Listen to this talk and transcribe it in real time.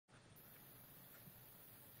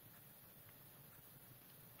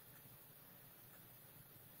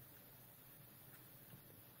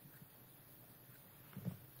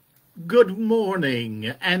Good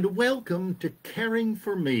morning, and welcome to Caring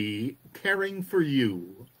for Me, Caring for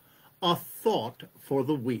You, a thought for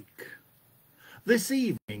the week. This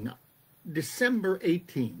evening, December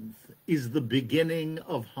 18th, is the beginning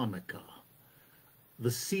of Hanukkah,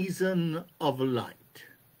 the season of light.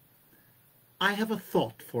 I have a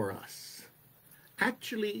thought for us.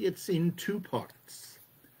 Actually, it's in two parts.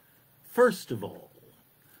 First of all,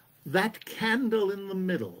 that candle in the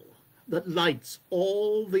middle that lights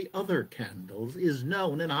all the other candles is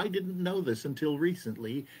known, and I didn't know this until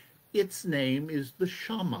recently, its name is the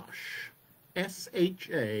Shamash,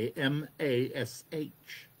 S-H-A-M-A-S-H.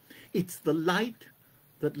 It's the light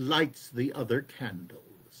that lights the other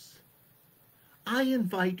candles. I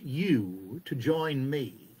invite you to join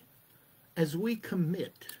me as we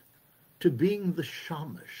commit to being the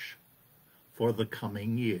Shamash for the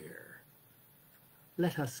coming year.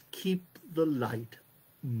 Let us keep the light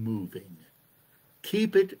moving.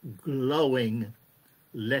 Keep it glowing.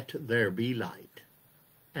 Let there be light,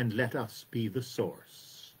 and let us be the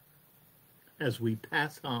source as we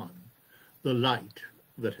pass on the light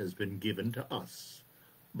that has been given to us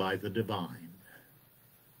by the divine.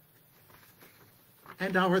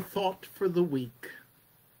 And our thought for the week: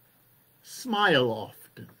 smile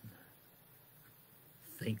often,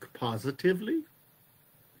 think positively,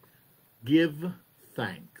 give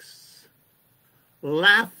thanks.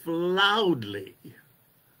 Laugh loudly,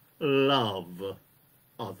 love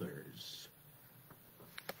others.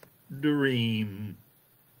 Dream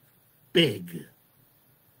big.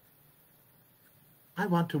 I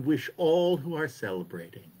want to wish all who are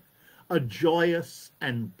celebrating a joyous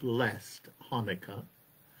and blessed Hanukkah,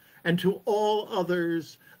 and to all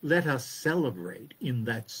others, let us celebrate in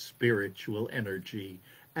that spiritual energy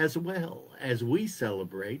as well as we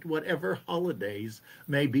celebrate whatever holidays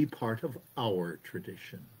may be part of our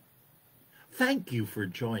tradition. Thank you for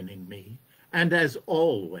joining me, and as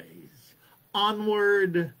always,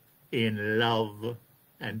 onward in love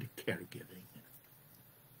and caregiving.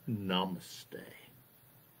 Namaste.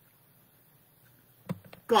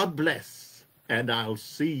 God bless, and I'll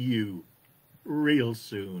see you real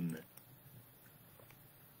soon.